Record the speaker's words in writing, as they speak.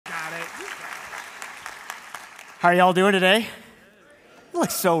How are y'all doing today? You look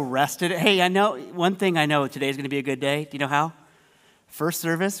so rested. Hey, I know one thing I know today is going to be a good day. Do you know how? First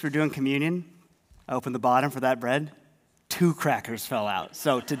service, we're doing communion. I opened the bottom for that bread. 2 crackers fell out.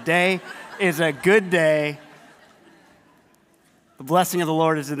 So today is a good day. The blessing of the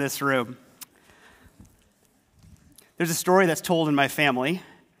Lord is in this room. There's a story that's told in my family,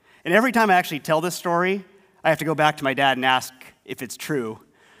 and every time I actually tell this story, I have to go back to my dad and ask if it's true,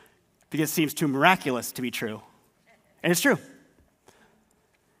 because it seems too miraculous to be true. And it's true.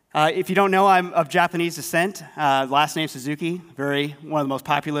 If you don't know, I'm of Japanese descent. Last name Suzuki, one of the most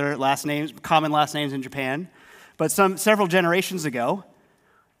popular common last names in Japan. But several generations ago,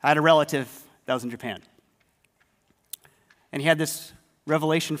 I had a relative that was in Japan. And he had this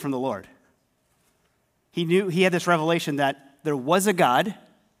revelation from the Lord. He had this revelation that there was a God,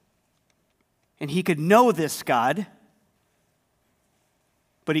 and he could know this God,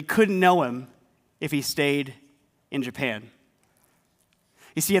 but he couldn't know him if he stayed in Japan.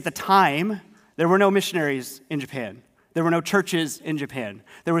 You see, at the time, there were no missionaries in Japan. There were no churches in Japan.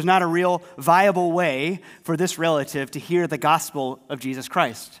 There was not a real viable way for this relative to hear the gospel of Jesus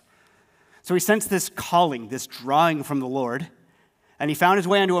Christ. So he sensed this calling, this drawing from the Lord, and he found his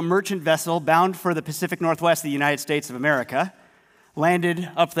way onto a merchant vessel bound for the Pacific Northwest of the United States of America,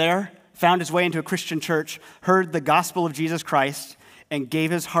 landed up there, found his way into a Christian church, heard the gospel of Jesus Christ, and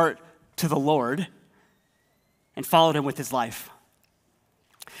gave his heart to the Lord, and followed him with his life.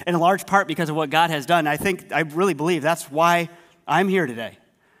 And in large part because of what God has done, I really believe that's why I'm here today.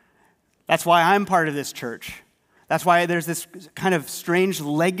 That's why I'm part of this church. That's why there's this kind of strange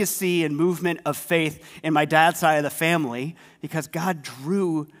legacy and movement of faith in my dad's side of the family, because God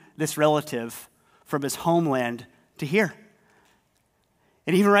drew this relative from his homeland to here.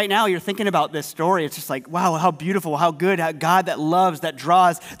 And even right now, you're thinking about this story. It's just like, wow, how beautiful, how good, how God that loves, that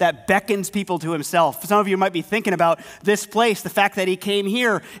draws, that beckons people to himself. Some of you might be thinking about this place, the fact that he came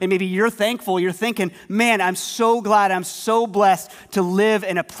here, and maybe you're thankful. You're thinking, man, I'm so glad, I'm so blessed to live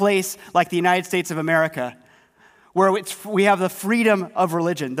in a place like the United States of America, where we have the freedom of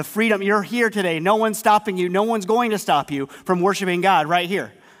religion, the freedom. You're here today. No one's stopping you. No one's going to stop you from worshiping God right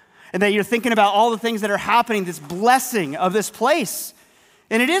here. And that you're thinking about all the things that are happening, this blessing of this place.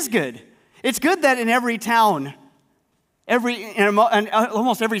 And it is good. It's good that in every town,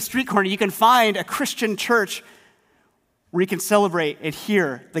 almost every street corner, you can find a Christian church where you can celebrate and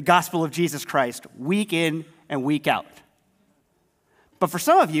hear the gospel of Jesus Christ week in and week out. But for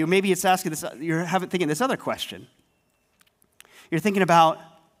some of you, maybe it's asking this, you're thinking this other question. You're thinking about,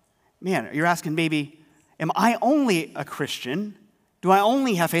 you're asking maybe, am I only a Christian? Do I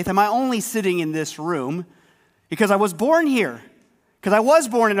only have faith? Am I only sitting in this room because I was born here? Because I was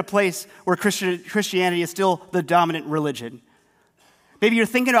born in a place where Christianity is still the dominant religion. Maybe you're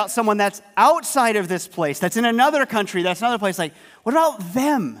thinking about someone that's outside of this place, that's in another country, that's another place. Like, what about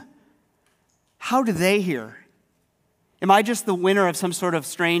them? How do they hear? Am I just the winner of some sort of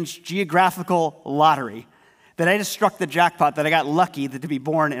strange geographical lottery? That I just struck the jackpot, that I got lucky to be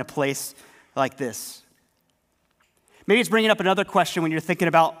born in a place like this? Maybe it's bringing up another question when you're thinking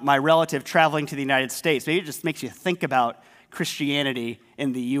about my relative traveling to the United States. Maybe it just makes you think about Christianity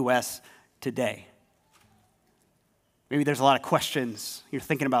in the U.S. today. Maybe there's a lot of questions. You're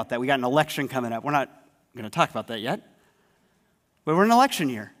thinking about that. We got an election coming up. We're not going to talk about that yet. But we're in an election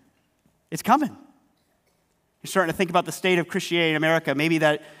year. It's coming. You're starting to think about the state of Christianity in America. Maybe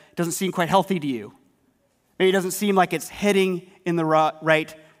that doesn't seem quite healthy to you. Maybe it doesn't seem like it's heading in the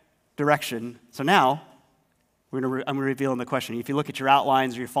right direction. So now, I'm revealing the question. If you look at your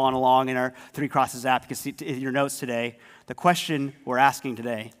outlines or you're following along in our Three Crosses app, you can see in your notes today, the question we're asking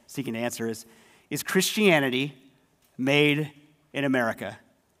today, seeking to answer is Christianity made in America?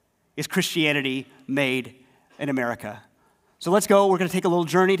 Is Christianity made in America? So let's go. We're going to take a little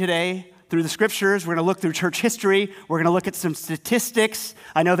journey today through the scriptures. We're going to look through church history. We're going to look at some statistics.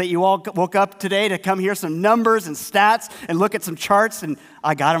 I know that you all woke up today to come hear some numbers and stats and look at some charts, and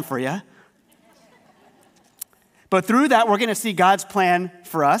I got them for you. But through that, we're going to see God's plan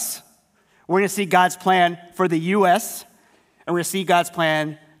for us. We're going to see God's plan for the U.S., and we're going to see God's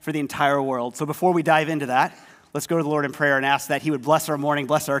plan for the entire world. So before we dive into that, let's go to the Lord in prayer and ask that he would bless our morning,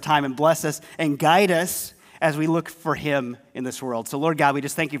 bless our time, and bless us and guide us as we look for him in this world. So Lord God, we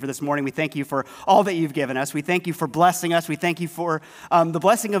just thank you for this morning. We thank you for all that you've given us. We thank you for blessing us. We thank you for the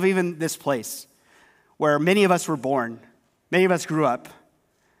blessing of even this place where many of us were born, many of us grew up.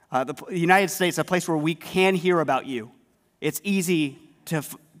 The United States, a place where we can hear about you. It's easy to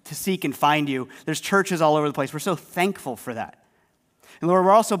seek and find you. There's churches all over the place. We're so thankful for that. And Lord,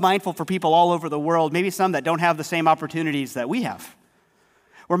 we're also mindful for people all over the world, maybe some that don't have the same opportunities that we have.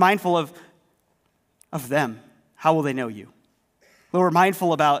 We're mindful of them, how will they know you? Lord, we're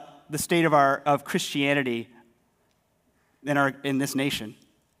mindful about the state of Christianity in this nation.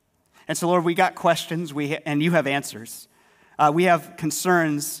 And so, Lord, we got questions, and you have answers. We have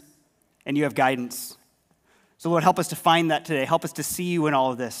concerns, and you have guidance. So, Lord, help us to find that today. Help us to see you in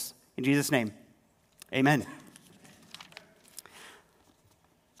all of this. In Jesus' name, amen.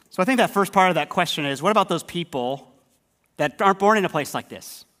 So I think that first part of that question is, what about those people that aren't born in a place like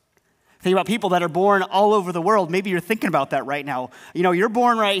this? Think about people that are born all over the world. Maybe you're thinking about that right now. You know, you're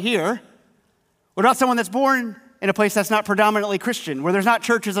born right here. What about someone that's born in a place that's not predominantly Christian, where there's not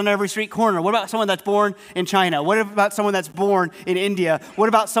churches on every street corner? What about someone that's born in China? What about someone that's born in India? What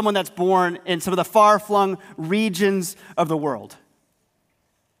about someone that's born in some of the far-flung regions of the world?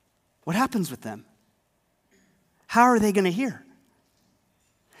 What happens with them? How are they going to hear?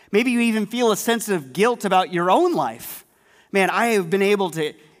 Maybe you even feel a sense of guilt about your own life. Man, I have been able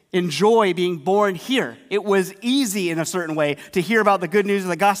to enjoy being born here. It was easy in a certain way to hear about the good news of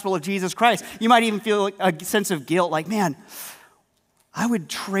the gospel of Jesus Christ. You might even feel a sense of guilt, like, man, I would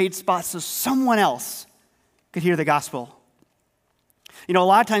trade spots so someone else could hear the gospel. You know, a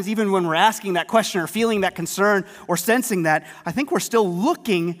lot of times, even when we're asking that question or feeling that concern or sensing that, I think we're still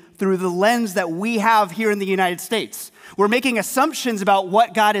looking through the lens that we have here in the United States. We're making assumptions about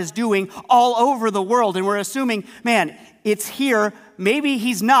what God is doing all over the world, and we're assuming, man, it's here. Maybe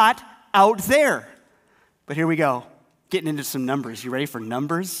he's not out there. But here we go, getting into some numbers. You ready for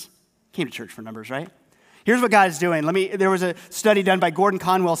numbers? Came to church for numbers, right? Here's what God is doing. There was a study done by Gordon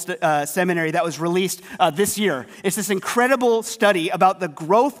Conwell Seminary that was released this year. It's this incredible study about the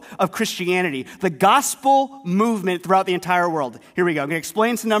growth of Christianity, the gospel movement throughout the entire world. Here we go. I'm going to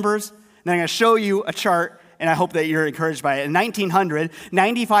explain some numbers, and then I'm going to show you a chart, and I hope that you're encouraged by it. In 1900,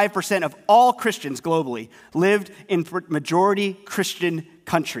 95% of all Christians globally lived in majority Christian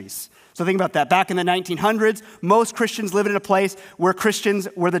countries. So think about that. Back in the 1900s, most Christians lived in a place where Christianity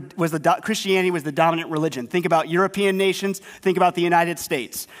was the dominant religion. Think about European nations. Think about the United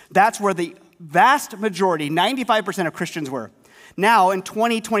States. That's where the vast majority, 95% of Christians were. Now, in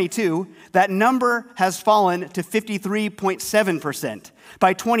 2022, that number has fallen to 53.7%.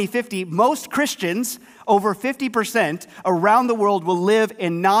 By 2050, most Christians, over 50% around the world, will live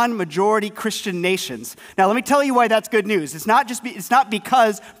in non-majority Christian nations. Now, let me tell you why that's good news. It's not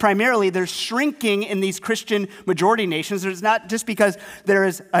because primarily they're shrinking in these Christian majority nations. It's not just because there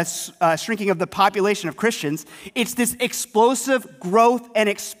is a shrinking of the population of Christians. It's this explosive growth and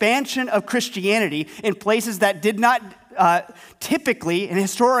expansion of Christianity in places that did not typically and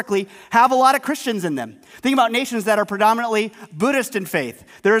historically have a lot of Christians in them. Think about nations that are predominantly Buddhist in faith.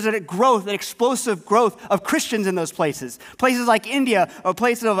 There is an explosive growth of Christians in those places. Places like India, a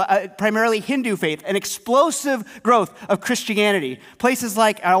place of primarily Hindu faith, an explosive growth of Christianity. Places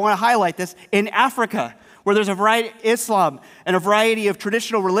like, I want to highlight this, in Africa, where there's a variety of Islam and a variety of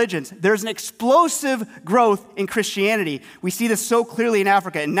traditional religions, there's an explosive growth in Christianity. We see this so clearly in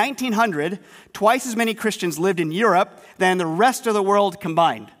Africa. In 1900, twice as many Christians lived in Europe than the rest of the world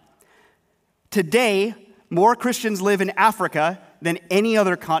combined. Today, more Christians live in Africa than any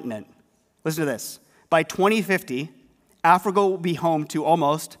other continent. Listen to this. By 2050, Africa will be home to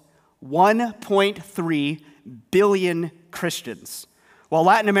almost 1.3 billion Christians. While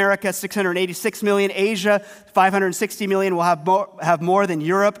Latin America, 686 million, Asia, 560 million, will have more than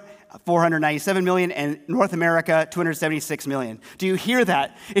Europe, 497 million, and North America, 276 million. Do you hear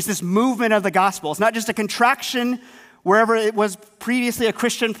that? It's this movement of the gospel. It's not just a contraction wherever it was previously a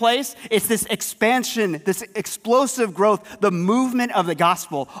Christian place. It's this expansion, this explosive growth, the movement of the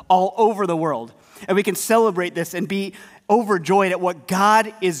gospel all over the world. And we can celebrate this and be overjoyed at what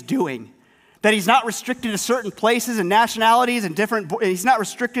God is doing. That he's not restricted to certain places and nationalities and he's not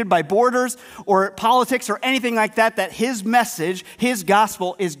restricted by borders or politics or anything like that, that his message, his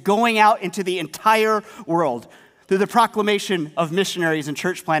gospel is going out into the entire world through the proclamation of missionaries and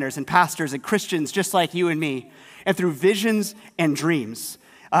church planters and pastors and Christians just like you and me, and through visions and dreams.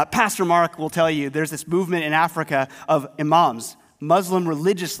 Pastor Mark will tell you there's this movement in Africa of imams, Muslim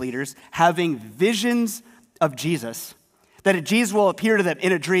religious leaders, having visions of Jesus. That Jesus will appear to them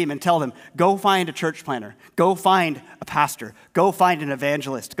in a dream and tell them, go find a church planter, go find a pastor, go find an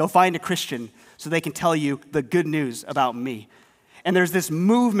evangelist, go find a Christian so they can tell you the good news about me. And there's this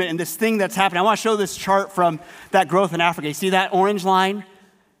movement and this thing that's happening. I want to show this chart from that growth in Africa. You see that orange line?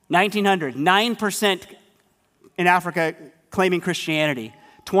 1900, 9% in Africa claiming Christianity.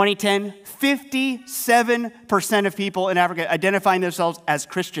 2010, 57% of people in Africa identifying themselves as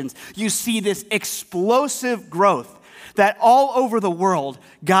Christians. You see this explosive growth. That all over the world,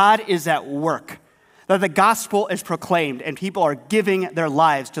 God is at work. That the gospel is proclaimed and people are giving their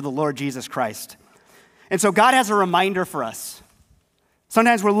lives to the Lord Jesus Christ. And so God has a reminder for us.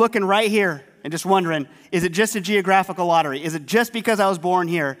 Sometimes we're looking right here and just wondering, is it just a geographical lottery? Is it just because I was born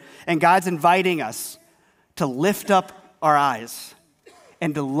here? And God's inviting us to lift up our eyes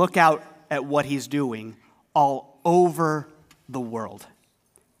and to look out at what he's doing all over the world.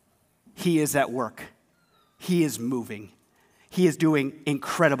 He is at work. He is moving. He is doing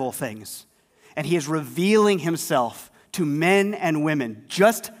incredible things. And he is revealing himself to men and women,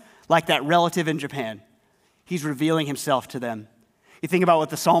 just like that relative in Japan. He's revealing himself to them. You think about what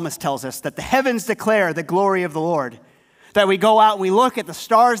the psalmist tells us, that the heavens declare the glory of the Lord. That we go out and we look at the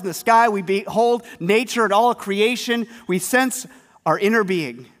stars in the sky, we behold nature and all of creation, we sense our inner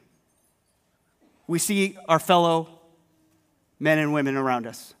being. We see our fellow men and women around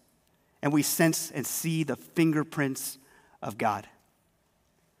us, and we sense and see the fingerprints of God.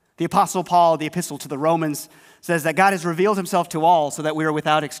 The Apostle Paul, the epistle to the Romans, says that God has revealed himself to all so that we are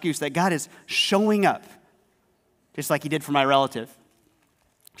without excuse, that God is showing up, just like he did for my relative,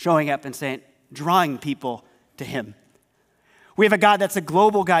 showing up and saying, drawing people to him. We have a God that's a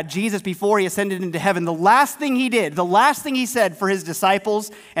global God. Jesus, before he ascended into heaven, the last thing he did, the last thing he said for his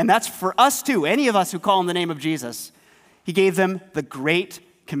disciples, and that's for us too, any of us who call on the name of Jesus, he gave them the Great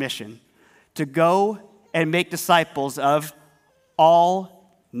Commission to go and make disciples of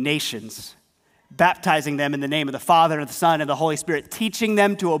all nations, baptizing them in the name of the Father and the Son and the Holy Spirit, teaching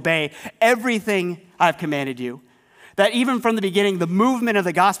them to obey everything I've commanded you. That even from the beginning, the movement of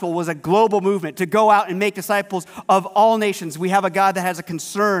the gospel was a global movement to go out and make disciples of all nations. We have a God that has a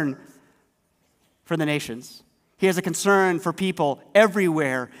concern for the nations. He has a concern for people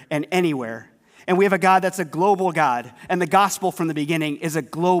everywhere and anywhere. And we have a God that's a global God. And the gospel from the beginning is a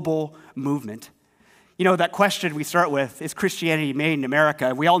global movement. You know, that question we start with, is Christianity made in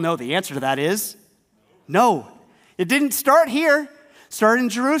America? We all know the answer to that is no. It didn't start here. It started in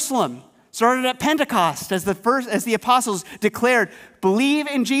Jerusalem. Started at Pentecost as the apostles declared, believe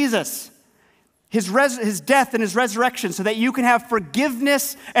in Jesus, his death and his resurrection so that you can have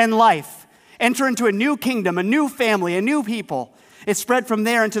forgiveness and life. Enter into a new kingdom, a new family, a new people. It spread from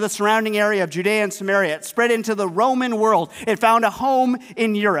there into the surrounding area of Judea and Samaria. It spread into the Roman world. It found a home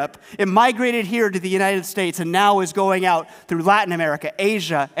in Europe. It migrated here to the United States and now is going out through Latin America,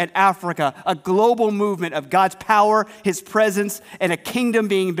 Asia, and Africa, a global movement of God's power, his presence, and a kingdom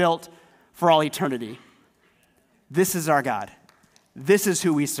being built for all eternity. This is our God. This is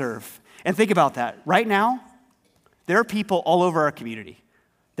who we serve. And think about that. Right now, there are people all over our community.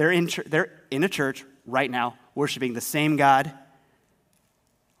 They're in a church right now, worshiping the same God,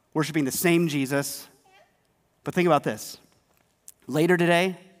 worshiping the same Jesus. But think about this. Later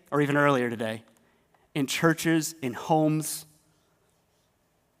today, or even earlier today, in churches, in homes,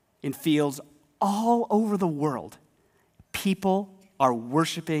 in fields, all over the world, people are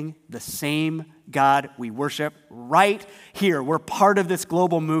worshiping the same God we worship right here. We're part of this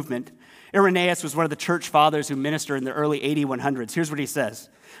global movement. Irenaeus was one of the church fathers who ministered in the early 8100s. Here's what he says.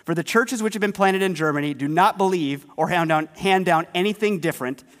 For the churches which have been planted in Germany do not believe or hand down anything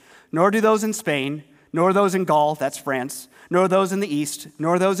different, nor do those in Spain, nor those in Gaul, that's France, nor those in the East,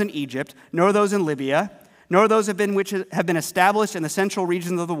 nor those in Egypt, nor those in Libya, nor those which have been established in the central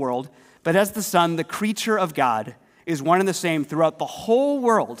regions of the world, but as the Son, the creature of God, is one and the same throughout the whole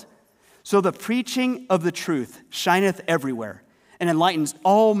world. So the preaching of the truth shineth everywhere and enlightens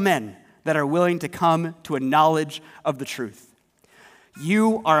all men that are willing to come to a knowledge of the truth.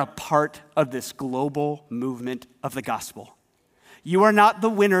 You are a part of this global movement of the gospel. You are not the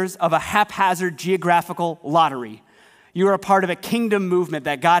winners of a haphazard geographical lottery. You are a part of a kingdom movement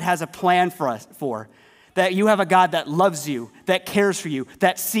that God has a plan for us for. That you have a God that loves you, that cares for you,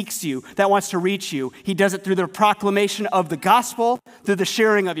 that seeks you, that wants to reach you. He does it through the proclamation of the gospel, through the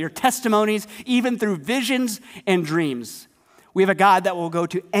sharing of your testimonies, even through visions and dreams. We have a God that will go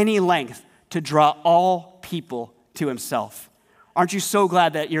to any length to draw all people to himself. Aren't you so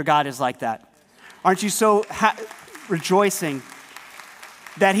glad that your God is like that? Aren't you so rejoicing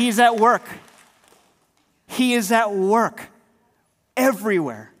that he's at work? He is at work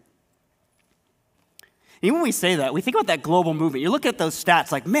everywhere. Even when we say that, we think about that global movement. You look at those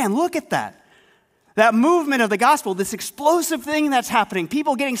stats like, man, look at that. That movement of the gospel, this explosive thing that's happening,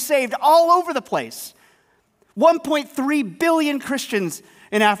 people getting saved all over the place. 1.3 billion Christians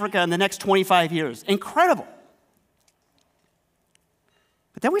in Africa in the next 25 years. Incredible.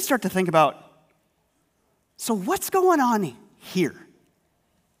 But then we start to think about, so what's going on here?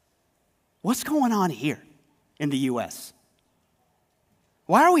 What's going on here in the U.S.?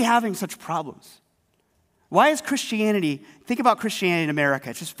 Why are we having such problems? Why is Christianity, think about Christianity in America,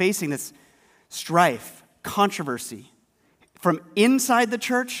 it's just facing this strife, controversy from inside the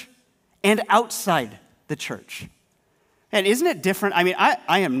church and outside the church. And isn't it different? I mean,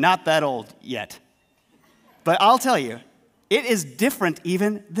 I am not that old yet. But I'll tell you, it is different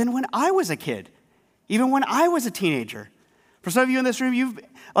even than when I was a kid, even when I was a teenager. For some of you in this room,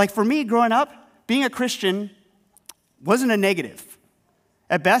 for me growing up, being a Christian wasn't a negative.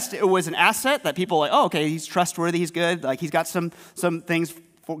 At best, it was an asset that people were like, oh, okay, he's trustworthy, he's good, like he's got some things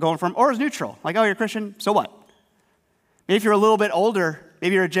going for him, or it's neutral. Like, oh, you're a Christian, so what? Maybe if you're a little bit older,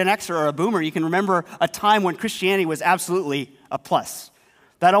 maybe you're a Gen Xer or a boomer, you can remember a time when Christianity was absolutely a plus.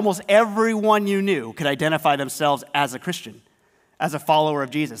 That almost everyone you knew could identify themselves as a Christian, as a follower of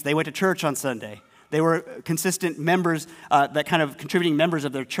Jesus. They went to church on Sunday. They were consistent members, that kind of contributing members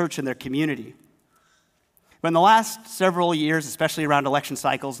of their church and their community. But in the last several years, especially around election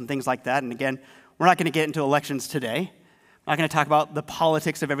cycles and things like that, and again, we're not going to get into elections today. I'm not going to talk about the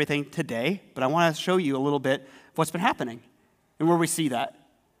politics of everything today, but I want to show you a little bit of what's been happening and where we see that.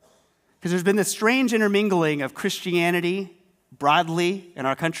 Because there's been this strange intermingling of Christianity broadly in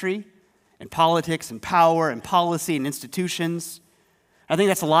our country, and politics and power and policy and institutions. I think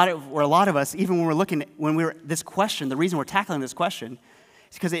that's where a lot of us, even this question, the reason we're tackling this question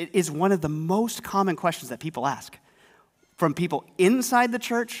is because it is one of the most common questions that people ask from people inside the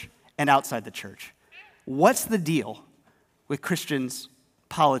church and outside the church. What's the deal with Christians,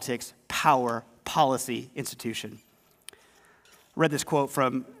 politics, power, policy, institution? I read this quote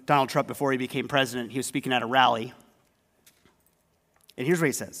from Donald Trump before he became president. He was speaking at a rally. And here's what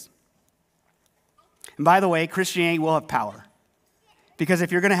he says. And by the way, Christianity will have power. Because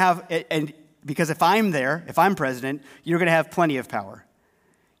if I'm there, if I'm president, you're going to have plenty of power.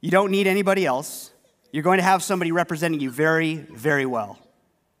 You don't need anybody else. You're going to have somebody representing you very, very well.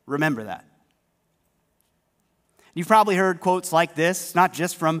 Remember that. You've probably heard quotes like this, not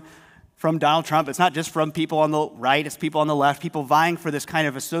just from Donald Trump. It's not just from people on the right. It's people on the left, people vying for this kind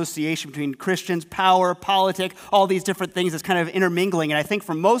of association between Christians, power, politics, all these different things that's kind of intermingling. And I think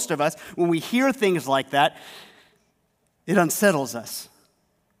for most of us, when we hear things like that, it unsettles us.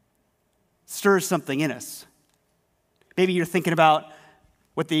 Stirs something in us. Maybe you're thinking about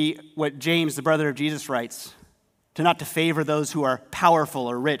what James, the brother of Jesus, writes, not to favor those who are powerful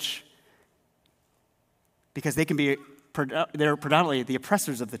or rich, because they're predominantly the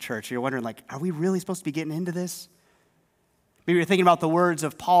oppressors of the church. You're wondering, are we really supposed to be getting into this? Maybe you're thinking about the words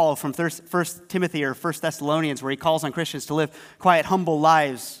of Paul from 1 Timothy or 1 Thessalonians, where he calls on Christians to live quiet, humble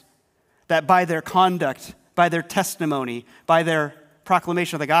lives, that by their conduct, by their testimony, by their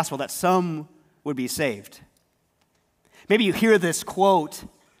proclamation of the gospel, that some would be saved. Maybe you hear this quote,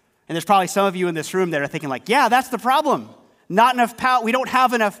 and there's probably some of you in this room that are thinking yeah, that's the problem. Not enough power. We don't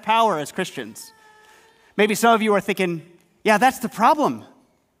have enough power as Christians. Maybe some of you are thinking, yeah, that's the problem.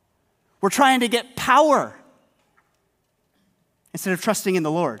 We're trying to get power instead of trusting in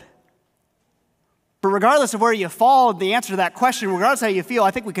the Lord. But regardless of where you fall, the answer to that question, regardless of how you feel,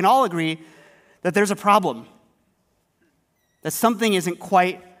 I think we can all agree that there's a problem, that something isn't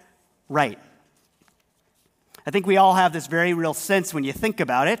quite right. I think we all have this very real sense when you think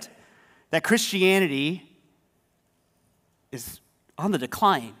about it, that Christianity is on the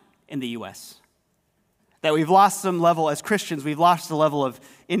decline in the U.S., that we've lost some level, as Christians, we've lost a level of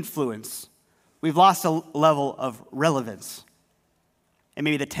influence. We've lost a level of relevance. And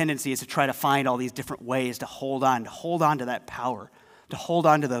maybe the tendency is to try to find all these different ways to hold on to that power, to hold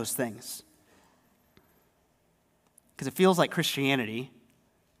on to those things. Because it feels like Christianity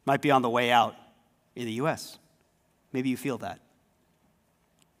might be on the way out in the U.S. Maybe you feel that.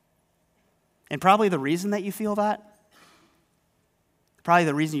 And probably the reason that you feel that, probably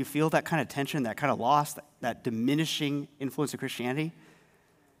the reason you feel that kind of tension, that kind of loss, that diminishing influence of Christianity,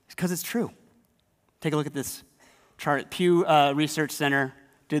 is because it's true. Take a look at this chart. Pew Research Center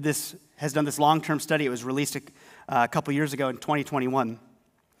has done this long-term study. It was released a couple years ago in 2021. And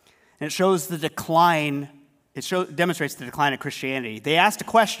it shows the decline, demonstrates the decline of Christianity. They asked a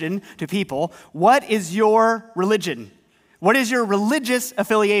question to people, what is your religion? What is your religious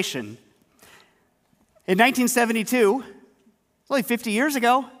affiliation? In 1972, only 50 years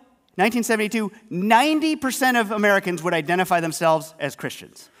ago, 1972, 90% of Americans would identify themselves as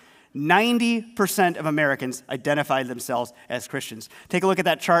Christians. 90% of Americans identified themselves as Christians. Take a look at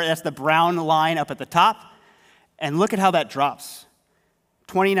that chart. That's the brown line up at the top. And look at how that drops.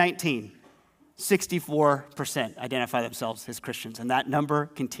 2019, 64% identify themselves as Christians. And that number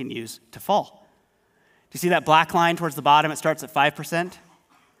continues to fall. Do you see that black line towards the bottom? It starts at 5%.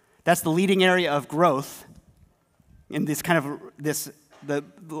 That's the leading area of growth in the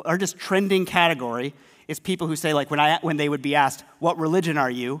largest trending category is people who say, when they would be asked, what religion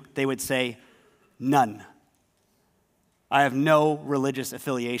are you? They would say, none. I have no religious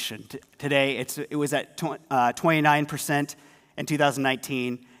affiliation. Today, it was at 29% in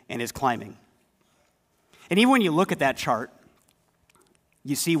 2019 and is climbing. And even when you look at that chart,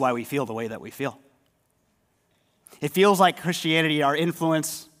 you see why we feel the way that we feel. It feels like Christianity, our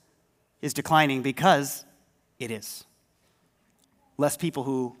influence, is declining because it is. Less people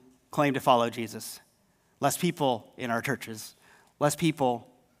who claim to follow Jesus, less people in our churches, less people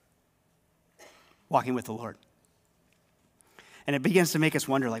walking with the Lord. And it begins to make us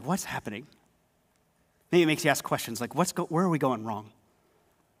wonder, like, what's happening? Maybe it makes you ask questions like, where are we going wrong?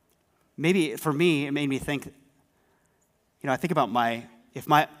 Maybe for me, it made me think, I think about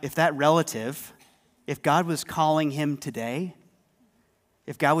if that relative, if God was calling him today,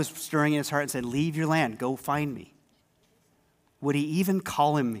 if God was stirring in his heart and said, leave your land, go find me, would he even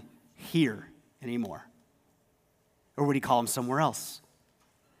call him here anymore? Or would he call him somewhere else?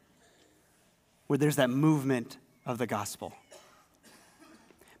 Where there's that movement of the gospel.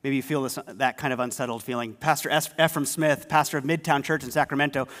 Maybe you feel that kind of unsettled feeling. Pastor Ephraim Smith, pastor of Midtown Church in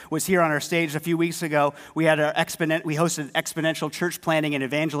Sacramento, was here on our stage a few weeks ago. We hosted an exponential church planning and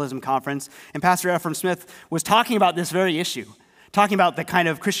evangelism conference, and Pastor Ephraim Smith was talking about this very issue, talking about the kind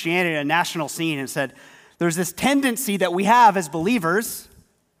of Christianity in a national scene, and said, there's this tendency that we have as believers,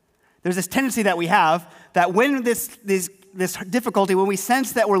 that when this difficulty, when we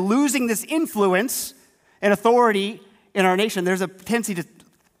sense that we're losing this influence and authority in our nation, there's a tendency to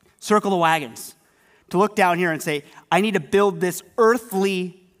circle the wagons, to look down here and say, I need to build this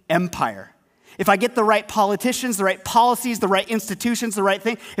earthly empire. If I get the right politicians, the right policies, the right institutions, the right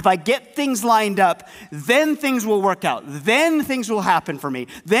thing, if I get things lined up, then things will work out. Then things will happen for me.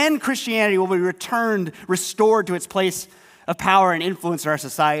 Then Christianity will be restored to its place of power and influence in our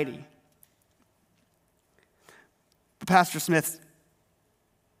society. But Pastor Smith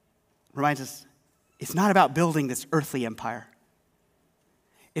reminds us, it's not about building this earthly empire.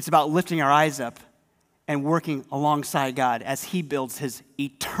 It's about lifting our eyes up and working alongside God as he builds his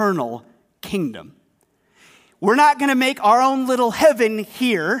eternal kingdom. We're not going to make our own little heaven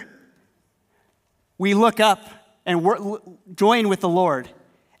here. We look up and join with the Lord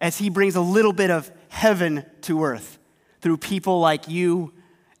as he brings a little bit of heaven to earth through people like you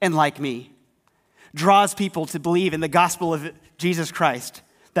and like me. Draws people to believe in the gospel of Jesus Christ,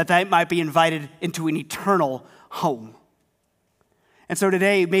 that they might be invited into an eternal home. And so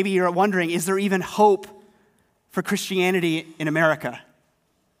today, maybe you're wondering, is there even hope for Christianity in America?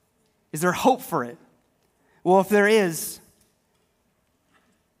 Is there hope for it? Well, if there is,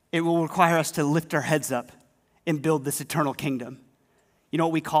 it will require us to lift our heads up and build this eternal kingdom. You know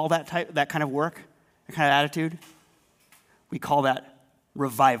what we call that kind of work, that kind of attitude? We call that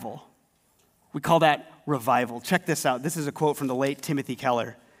revival. Check this out. This is a quote from the late Timothy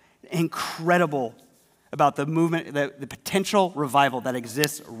Keller. Incredible about the movement, the potential revival that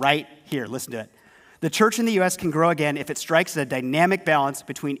exists right here. Listen to it. The church in the U.S. can grow again if it strikes a dynamic balance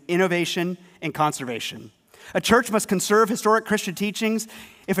between innovation and conservation. A church must conserve historic Christian teachings.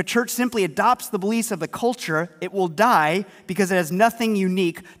 If a church simply adopts the beliefs of the culture, it will die because it has nothing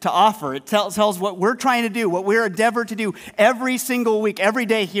unique to offer. It tells what we're trying to do, what we're endeavored to do every single week, every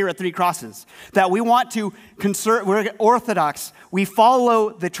day here at Three Crosses, that we want to conserve. We're orthodox. We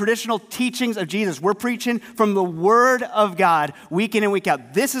follow the traditional teachings of Jesus. We're preaching from the Word of God week in and week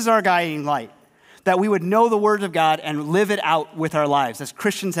out. This is our guiding light, that we would know the Word of God and live it out with our lives, as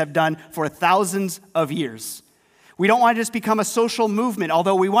Christians have done for thousands of years. We don't want to just become a social movement,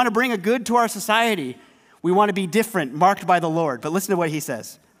 although we want to bring a good to our society. We want to be different, marked by the Lord. But listen to what he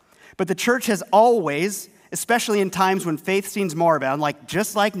says. But the church has always, especially in times when faith seems moribund,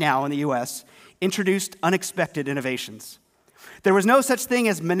 just like now in the U.S., introduced unexpected innovations. There was no such thing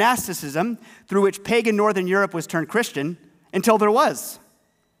as monasticism, through which pagan Northern Europe was turned Christian, until there was.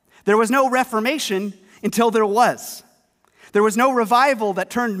 There was no Reformation until there was. There was no revival that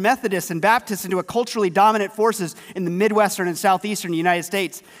turned Methodists and Baptists into a culturally dominant forces in the Midwestern and Southeastern United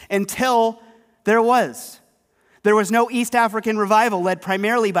States until there was. There was no East African revival led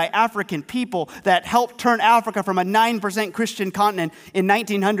primarily by African people that helped turn Africa from a 9% Christian continent in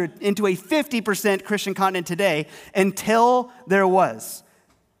 1900 into a 50% Christian continent today until there was.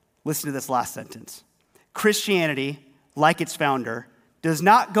 Listen to this last sentence. Christianity, like its founder, does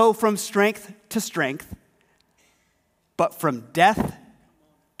not go from strength to strength, but from death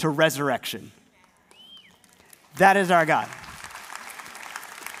to resurrection. That is our God.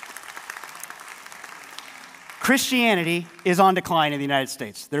 Christianity is on decline in the United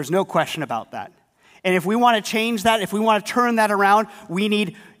States. There's no question about that. And if we want to change that, if we want to turn that around, we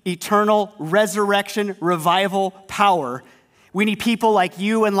need eternal resurrection, revival, power. We need people like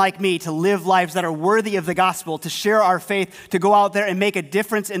you and like me to live lives that are worthy of the gospel, to share our faith, to go out there and make a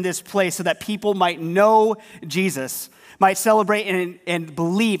difference in this place so that people might know Jesus, might celebrate and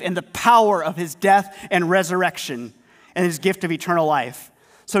believe in the power of his death and resurrection and his gift of eternal life.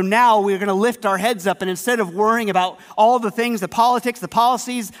 So now we're going to lift our heads up, and instead of worrying about all the things, the politics, the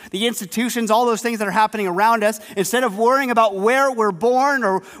policies, the institutions, all those things that are happening around us, instead of worrying about where we're born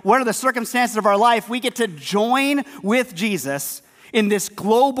or what are the circumstances of our life, we get to join with Jesus in this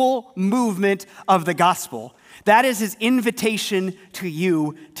global movement of the gospel. That is his invitation to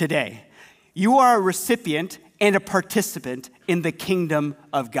you today. You are a recipient and a participant in the kingdom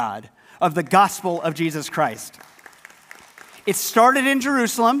of God, of the gospel of Jesus Christ. It started in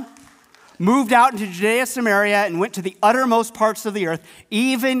Jerusalem, moved out into Judea, Samaria, and went to the uttermost parts of the earth,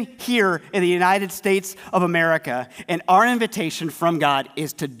 even here in the United States of America. And our invitation from God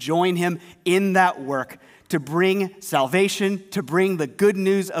is to join him in that work, to bring salvation, to bring the good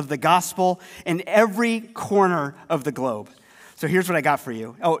news of the gospel in every corner of the globe. So here's what I got for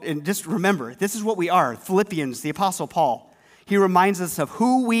you. Oh, and just remember, this is what we are. Philippians, the Apostle Paul, he reminds us of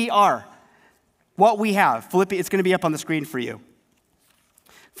who we are. What we have. It's going to be up on the screen for you.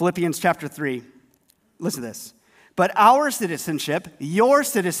 Philippians chapter 3. Listen to this. But our citizenship, your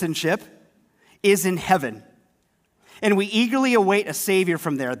citizenship, is in heaven. And we eagerly await a Savior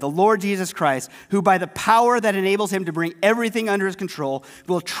from there, the Lord Jesus Christ, who by the power that enables him to bring everything under his control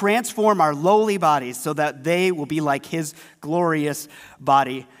will transform our lowly bodies so that they will be like his glorious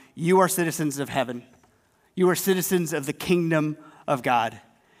body. You are citizens of heaven. You are citizens of the kingdom of God.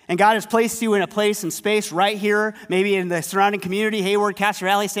 And God has placed you in a place and space right here, maybe in the surrounding community, Hayward, Castro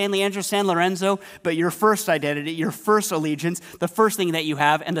Valley, San Leandro, San Lorenzo, but your first identity, your first allegiance, the first thing that you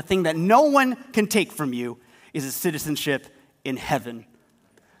have, and the thing that no one can take from you is a citizenship in heaven.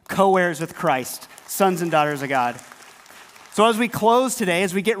 Co-heirs with Christ, sons and daughters of God. So as we close today,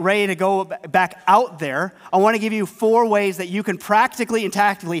 as we get ready to go back out there, I want to give you 4 ways that you can practically and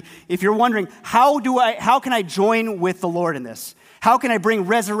tactically, if you're wondering, how can I join with the Lord in this? How can I bring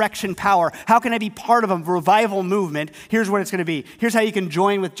resurrection power? How can I be part of a revival movement? Here's what it's going to be. Here's how you can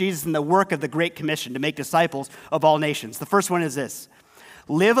join with Jesus in the work of the Great Commission to make disciples of all nations. The first one is this.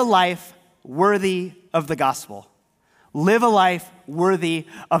 Live a life worthy of the gospel. Live a life worthy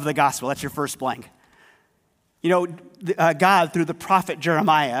of the gospel. That's your first blank. You know, God, through the prophet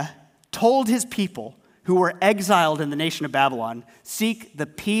Jeremiah, told his people who were exiled in the nation of Babylon, seek the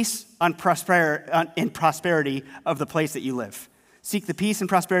peace and prosperity of the place that you live. Seek the peace and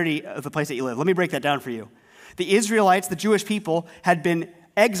prosperity of the place that you live. Let me break that down for you. The Israelites, the Jewish people, had been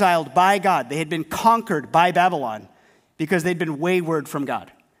exiled by God. They had been conquered by Babylon because they'd been wayward from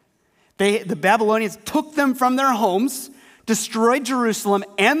God. The Babylonians took them from their homes, destroyed Jerusalem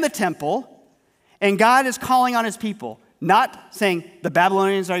and the temple, and God is calling on his people, not saying the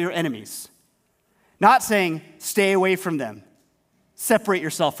Babylonians are your enemies, not saying stay away from them, separate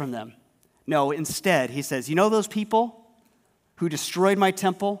yourself from them. No, instead, he says, you know those people who destroyed my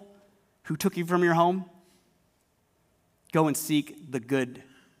temple, who took you from your home? Go and seek the good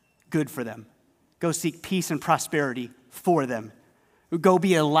for them. Go seek peace and prosperity for them. Go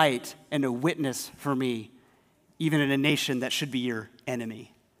be a light and a witness for me, even in a nation that should be your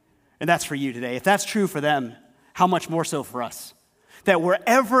enemy. And that's for you today. If that's true for them, how much more so for us? That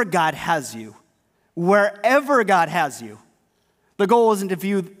wherever God has you, the goal isn't to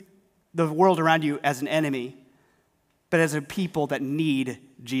view the world around you as an enemy, but as a people that need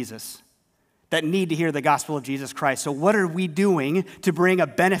Jesus, that need to hear the gospel of Jesus Christ. So what are we doing to bring a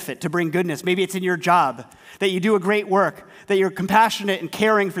benefit, to bring goodness? Maybe it's in your job, that you do a great work, that you're compassionate and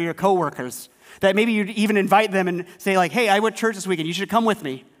caring for your coworkers, that maybe you even invite them and say like, hey, I went to church this weekend, you should come with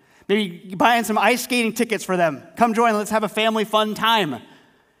me. Maybe buying some ice skating tickets for them. Come join, let's have a family fun time.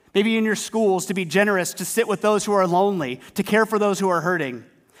 Maybe in your schools to be generous, to sit with those who are lonely, to care for those who are hurting.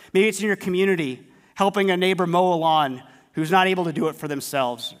 Maybe it's in your community, helping a neighbor mow a lawn who's not able to do it for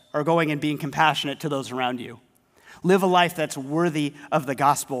themselves, or going and being compassionate to those around you. Live a life that's worthy of the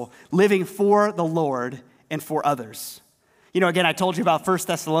gospel, living for the Lord and for others. You know, again, I told you about 1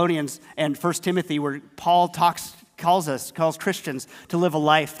 Thessalonians and 1 Timothy, where Paul calls Christians to live a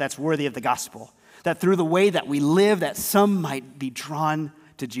life that's worthy of the gospel, that through the way that we live, that some might be drawn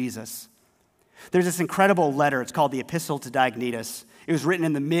to Jesus. There's this incredible letter. It's called the Epistle to Diognetus. It was written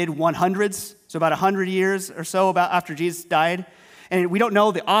in the mid-100s, so about 100 years or so about after Jesus died. And we don't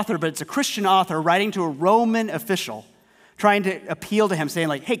know the author, but it's a Christian author writing to a Roman official, trying to appeal to him, saying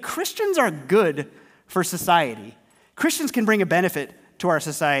like, hey, Christians are good for society. Christians can bring a benefit to our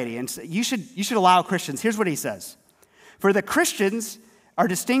society, and you should allow Christians. Here's what he says. For the Christians are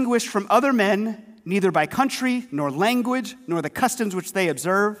distinguished from other men neither by country, nor language, nor the customs which they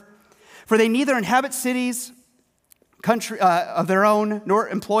observe. For they neither inhabit cities of their own, nor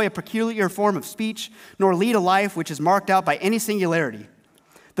employ a peculiar form of speech, nor lead a life which is marked out by any singularity.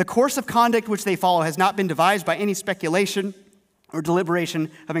 The course of conduct which they follow has not been devised by any speculation or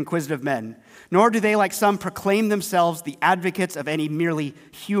deliberation of inquisitive men, nor do they, like some, proclaim themselves the advocates of any merely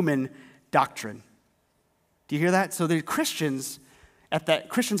human doctrine. Do you hear that? So the Christians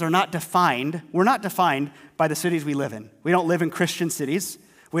are not defined. We're not defined by the cities we live in. We don't live in Christian cities.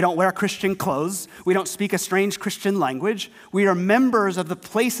 We don't wear Christian clothes. We don't speak a strange Christian language. We are members of the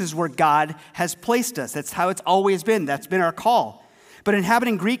places where God has placed us. That's how it's always been. That's been our call. But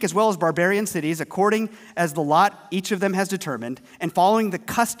inhabiting Greek as well as barbarian cities, according as the lot each of them has determined, and following the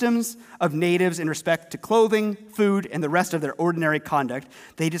customs of natives in respect to clothing, food, and the rest of their ordinary conduct,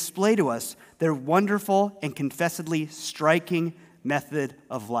 they display to us their wonderful and confessedly striking method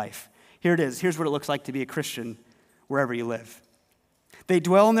of life. Here it is. Here's what it looks like to be a Christian wherever you live. They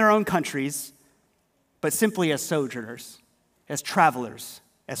dwell in their own countries, but simply as sojourners, as travelers,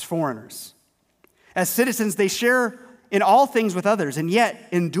 as foreigners. As citizens, they share in all things with others, and yet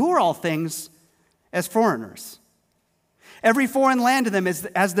endure all things as foreigners. Every foreign land to them is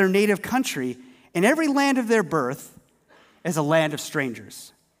as their native country, and every land of their birth as a land of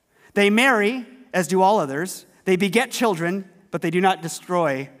strangers. They marry, as do all others. They beget children, but they do not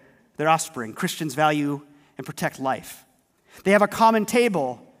destroy their offspring. Christians value and protect life. They have a common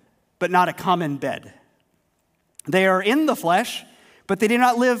table, but not a common bed. They are in the flesh, but they do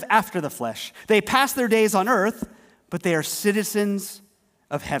not live after the flesh. They pass their days on earth, but they are citizens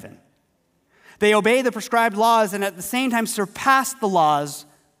of heaven. They obey the prescribed laws and at the same time surpass the laws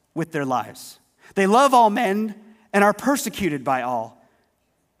with their lives. They love all men and are persecuted by all.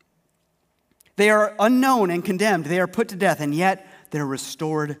 They are unknown and condemned. They are put to death, and yet they're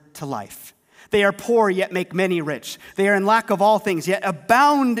restored to life. They are poor, yet make many rich. They are in lack of all things, yet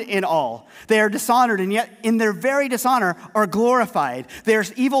abound in all. They are dishonored, and yet in their very dishonor are glorified. They are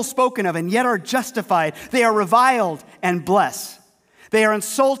evil spoken of, and yet are justified. They are reviled and blessed. They are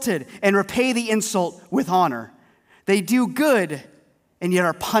insulted and repay the insult with honor. They do good, and yet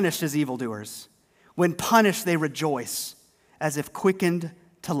are punished as evildoers. When punished, they rejoice, as if quickened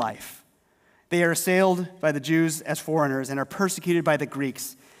to life. They are assailed by the Jews as foreigners and are persecuted by the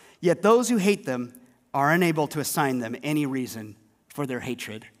Greeks. Yet those who hate them are unable to assign them any reason for their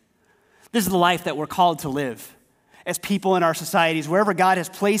hatred. This is the life that we're called to live as people in our societies, wherever God has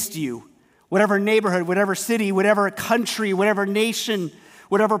placed you, whatever neighborhood, whatever city, whatever country, whatever nation,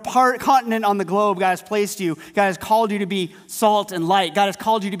 whatever continent on the globe God has placed you. God has called you to be salt and light. God has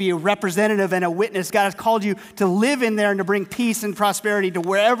called you to be a representative and a witness. God has called you to live in there and to bring peace and prosperity to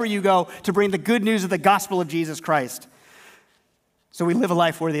wherever you go, to bring the good news of the gospel of Jesus Christ. So we live a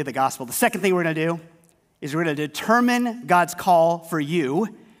life worthy of the gospel. The second thing we're going to do is we're going to determine God's call for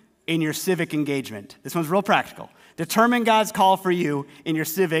you in your civic engagement. This one's real practical. Determine God's call for you in your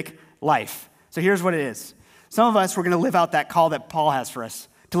civic life. So here's what it is. Some of us, we're going to live out that call that Paul has for us,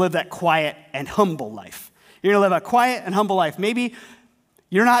 to live that quiet and humble life. You're going to live a quiet and humble life. Maybe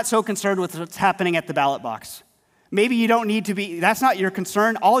you're not so concerned with what's happening at the ballot box. Maybe you don't need to be, that's not your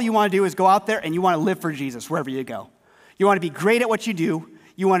concern. All you want to do is go out there and you want to live for Jesus wherever you go. You want to be great at what you do.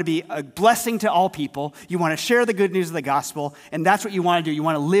 You want to be a blessing to all people. You want to share the good news of the gospel. And that's what you want to do. You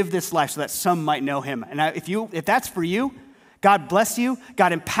want to live this life so that some might know him. And if that's for you, God bless you.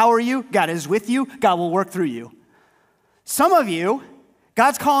 God empower you. God is with you. God will work through you. Some of you,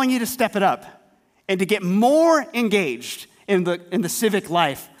 God's calling you to step it up and to get more engaged in the civic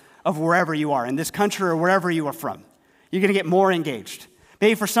life of wherever you are, in this country or wherever you are from. You're going to get more engaged.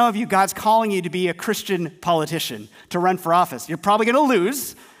 Maybe for some of you, God's calling you to be a Christian politician, to run for office. You're probably going to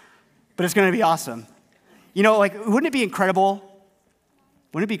lose, but it's going to be awesome. You know, like, wouldn't it be incredible?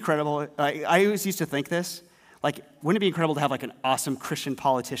 Wouldn't it be incredible? I always used to think this. Like, wouldn't it be incredible to have like an awesome Christian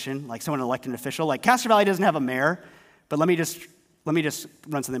politician, like someone elected official? Like, Castro Valley doesn't have a mayor, but let me just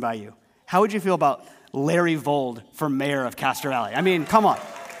run something by you. How would you feel about Larry Vold for mayor of Castro Valley? I mean, come on.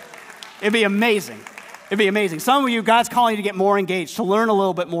 It'd be amazing. It'd be amazing. Some of you, God's calling you to get more engaged, to learn a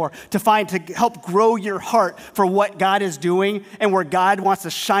little bit more, to help grow your heart for what God is doing and where God wants to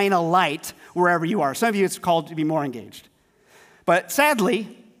shine a light wherever you are. Some of you, it's called to be more engaged. But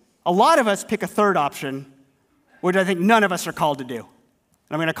sadly, a lot of us pick a third option, which I think none of us are called to do. And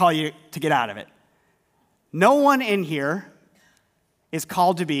I'm going to call you to get out of it. No one in here is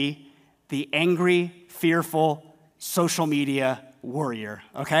called to be the angry, fearful, social media warrior,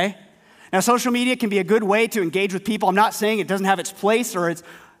 okay? Now, social media can be a good way to engage with people. I'm not saying it doesn't have its place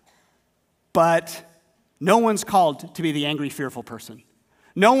but no one's called to be the angry, fearful person.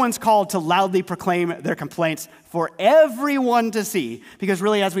 No one's called to loudly proclaim their complaints for everyone to see, because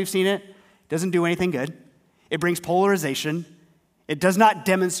really, as we've seen it doesn't do anything good. It brings polarization. It does not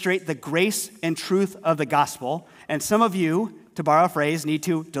demonstrate the grace and truth of the gospel. And some of you, to borrow a phrase, need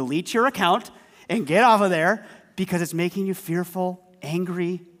to delete your account and get off of there because it's making you fearful,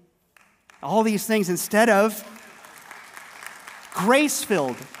 angry, all these things instead of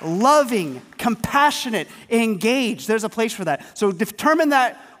grace-filled, loving, compassionate, engaged. There's a place for that. So determine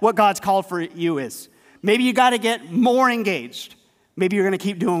that what God's called for you is. Maybe you got to get more engaged. Maybe you're going to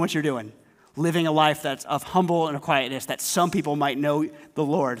keep doing what you're doing, living a life that's of humble and of quietness, that some people might know the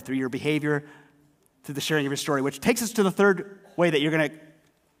Lord through your behavior, through the sharing of your story, which takes us to the third way that you're going to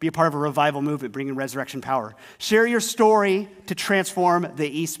be a part of a revival movement, bringing resurrection power. Share your story to transform the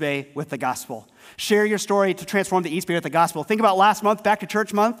East Bay with the gospel. Share your story to transform the East Bay with the gospel. Think about last month, Back to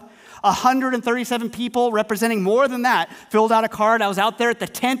Church Month. 137 people, representing more than that, filled out a card. I was out there at the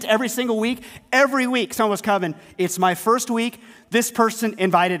tent every single week. Every week, someone was coming. It's my first week. This person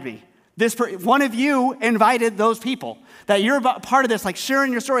invited me. One of you invited those people. That you're a part of this, like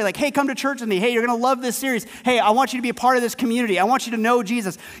sharing your story, like, hey, come to church with me. Hey, you're going to love this series. Hey, I want you to be a part of this community. I want you to know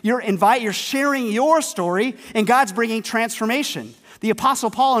Jesus. You're sharing your story, and God's bringing transformation. The Apostle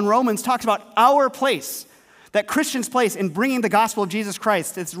Paul in Romans talks about our place, that Christians' place in bringing the gospel of Jesus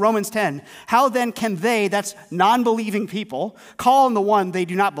Christ. It's Romans 10. How then can they, that's non-believing people, call on the one they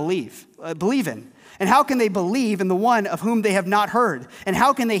do not believe in? And how can they believe in the one of whom they have not heard? And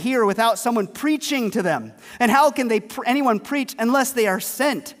how can they hear without someone preaching to them? And how can anyone preach unless they are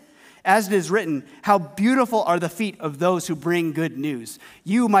sent? As it is written, how beautiful are the feet of those who bring good news.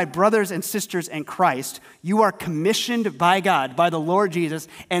 You, my brothers and sisters in Christ, you are commissioned by God, by the Lord Jesus,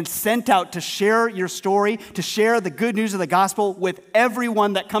 and sent out to share your story, to share the good news of the gospel with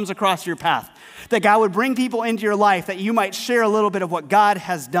everyone that comes across your path. That God would bring people into your life, that you might share a little bit of what God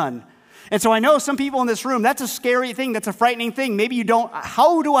has done. And so I know some people in this room, that's a scary thing, that's a frightening thing. Maybe you don't,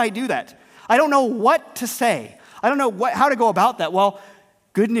 how do I do that? I don't know what to say. I don't know how to go about that. Well,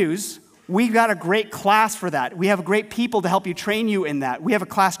 good news, we've got a great class for that. We have great people to help you, train you in that. We have a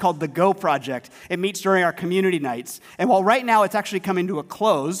class called the Go Project. It meets during our community nights. And while right now it's actually coming to a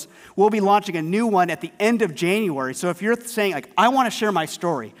close, we'll be launching a new one at the end of January. So if you're saying, like, I want to share my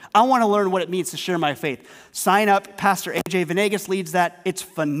story, I want to learn what it means to share my faith, sign up. Pastor AJ Venegas leads that. It's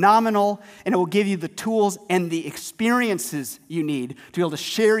phenomenal, and it will give you the tools and the experiences you need to be able to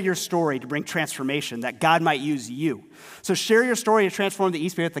share your story to bring transformation, that God might use you. So share your story to transform the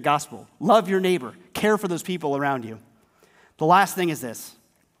East Bay with the gospel. Love your neighbor. Care for those people around you. The last thing is this.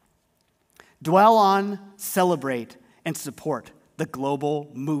 Dwell on, celebrate, and support the global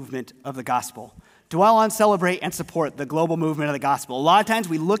movement of the gospel. Dwell on, celebrate, and support the global movement of the gospel. A lot of times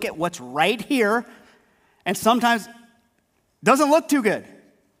we look at what's right here, and sometimes it doesn't look too good.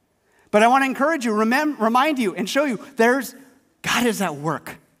 But I want to encourage you, remind you, and show you God is at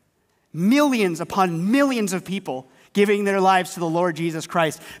work. Millions upon millions of people giving their lives to the Lord Jesus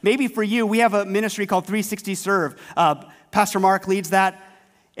Christ. Maybe for you, we have a ministry called 360 Serve. Pastor Mark leads that,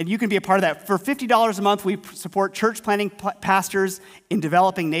 and you can be a part of that. For $50 a month, we support church planting pastors in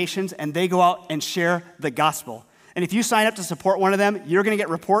developing nations, and they go out and share the gospel. And if you sign up to support one of them, you're going to get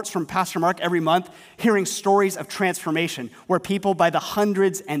reports from Pastor Mark every month, hearing stories of transformation, where people by the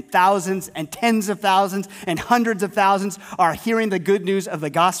hundreds and thousands and tens of thousands and hundreds of thousands are hearing the good news of the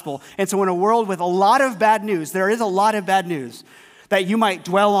gospel. And so in a world with a lot of bad news, there is a lot of bad news that you might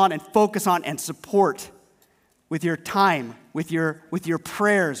dwell on and focus on and support with your time, with your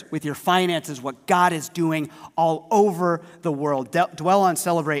prayers, with your finances, what God is doing all over the world. Dwell on,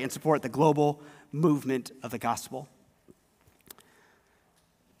 celebrate, and support the global movement of the gospel.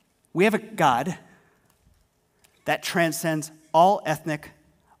 We have a God that transcends all ethnic,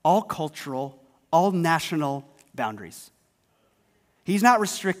 all cultural, all national boundaries. He's not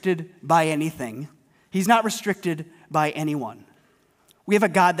restricted by anything. He's not restricted by anyone. We have a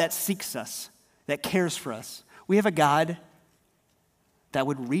God that seeks us, that cares for us. We have a God that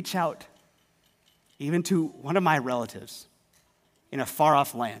would reach out even to one of my relatives in a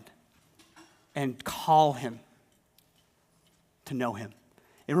far-off land and call him to know him.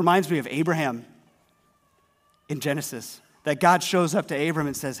 It reminds me of Abraham in Genesis, that God shows up to Abram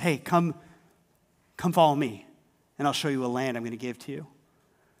and says, hey, come follow me, and I'll show you a land I'm going to give to you.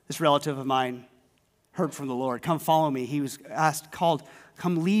 This relative of mine heard from the Lord, come follow me. He was called,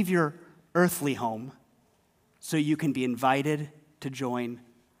 come leave your earthly home so you can be invited to join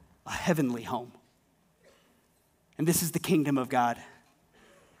a heavenly home. And this is the kingdom of God.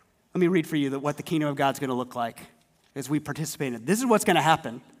 Let me read for you what the kingdom of God's going to look like as we participate in it. This is what's going to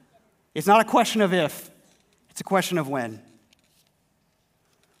happen. It's not a question of if, it's a question of when.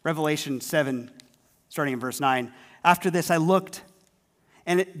 Revelation 7, starting in verse 9. After this I looked,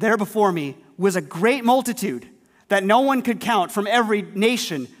 and there before me was a great multitude that no one could count, from every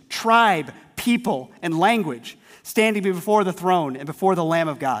nation, tribe, people, and language, standing before the throne and before the Lamb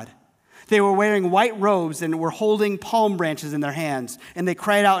of God. They were wearing white robes and were holding palm branches in their hands, and they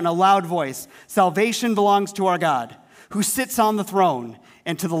cried out in a loud voice, "Salvation belongs to our God, who sits on the throne,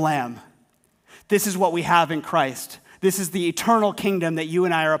 and to the Lamb." This is what we have in Christ. This is the eternal kingdom that you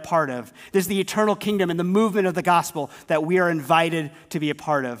and I are a part of. This is the eternal kingdom and the movement of the gospel that we are invited to be a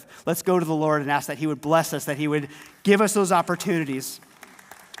part of. Let's go to the Lord and ask that he would bless us, that he would give us those opportunities.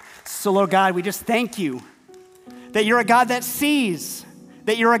 So, Lord God, we just thank you that you're a God that sees,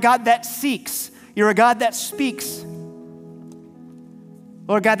 that you're a God that seeks, you're a God that speaks.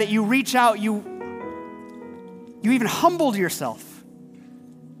 Lord God, that you reach out, you even humbled yourself,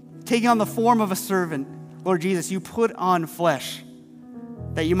 taking on the form of a servant. Lord Jesus, you put on flesh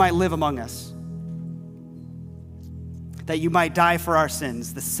that you might live among us, that you might die for our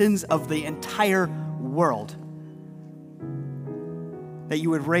sins, the sins of the entire world, that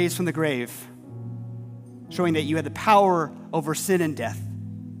you would raise from the grave, showing that you had the power over sin and death.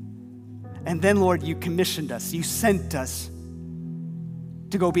 And then, Lord, you commissioned us, you sent us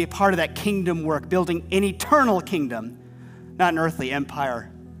to go be a part of that kingdom work, building an eternal kingdom, not an earthly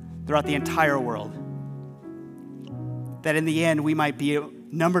empire, throughout the entire world. That in the end, we might be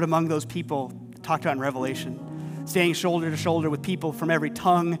numbered among those people talked about in Revelation, standing shoulder to shoulder with people from every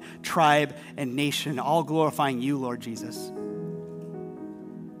tongue, tribe, and nation, all glorifying you, Lord Jesus.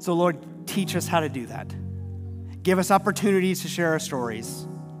 So, Lord, teach us how to do that. Give us opportunities to share our stories.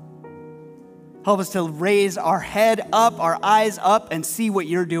 Help us to raise our head up, our eyes up, and see what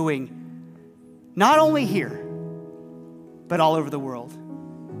you're doing, not only here, but all over the world.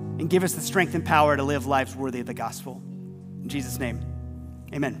 And give us the strength and power to live lives worthy of the gospel. In Jesus' name,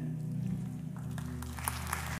 amen.